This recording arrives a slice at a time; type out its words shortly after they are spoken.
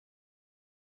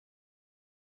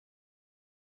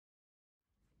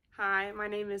Hi, my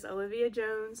name is Olivia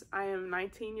Jones. I am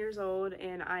 19 years old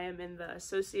and I am in the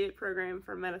associate program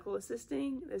for medical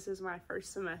assisting. This is my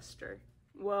first semester.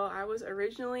 Well, I was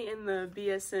originally in the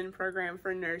BSN program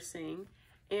for nursing,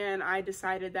 and I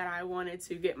decided that I wanted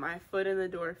to get my foot in the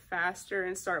door faster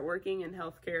and start working in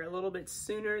healthcare a little bit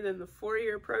sooner than the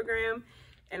 4-year program.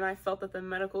 And I felt that the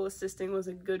medical assisting was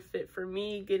a good fit for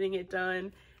me, getting it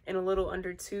done in a little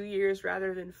under 2 years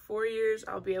rather than 4 years.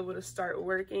 I'll be able to start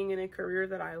working in a career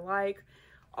that I like.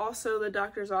 Also, the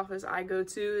doctor's office I go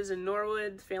to is in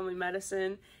Norwood, family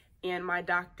medicine, and my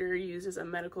doctor uses a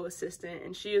medical assistant,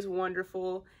 and she is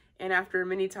wonderful. And after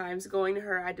many times going to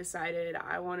her, I decided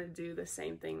I want to do the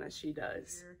same thing that she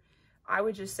does. I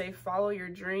would just say follow your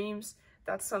dreams.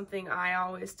 That's something I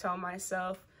always tell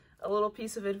myself. A little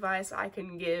piece of advice I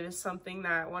can give is something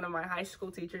that one of my high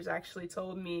school teachers actually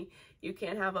told me: you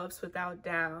can't have ups without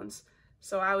downs.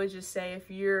 So I would just say, if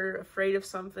you're afraid of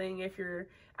something, if you're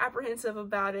apprehensive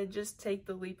about it, just take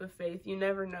the leap of faith. You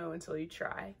never know until you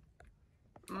try.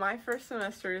 My first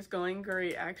semester is going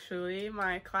great, actually.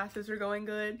 My classes are going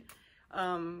good.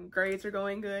 Grades are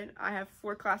going good. I have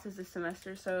 4 classes this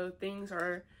semester, so things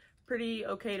are pretty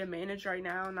okay to manage right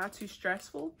now, not too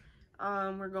stressful.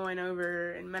 We're going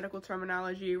over, in medical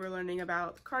terminology, we're learning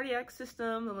about the cardiac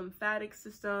system, the lymphatic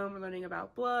system, we're learning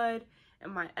about blood. In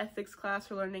my ethics class,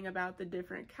 we're learning about the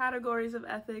different categories of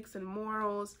ethics and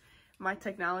morals. My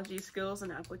technology skills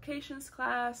and applications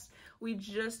class, we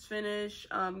just finished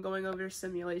going over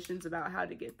simulations about how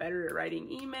to get better at writing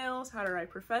emails, how to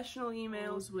write professional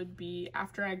emails. Would be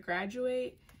after I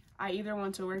graduate, I either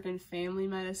want to work in family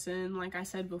medicine. Like I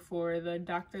said before, the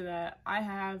doctor that I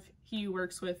have, he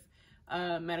works with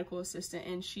a medical assistant,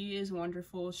 and she is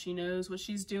wonderful. She knows what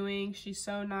she's doing. She's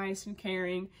so nice and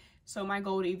caring. So my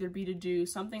goal would either be to do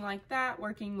something like that,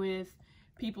 working with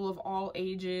people of all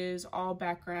ages, all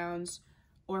backgrounds,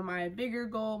 or my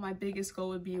biggest goal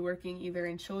would be working either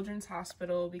in children's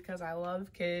hospital, because I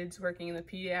love kids, working in the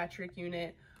pediatric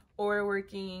unit, or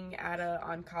working at an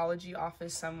oncology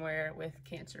office somewhere with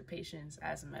cancer patients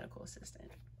as a medical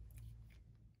assistant.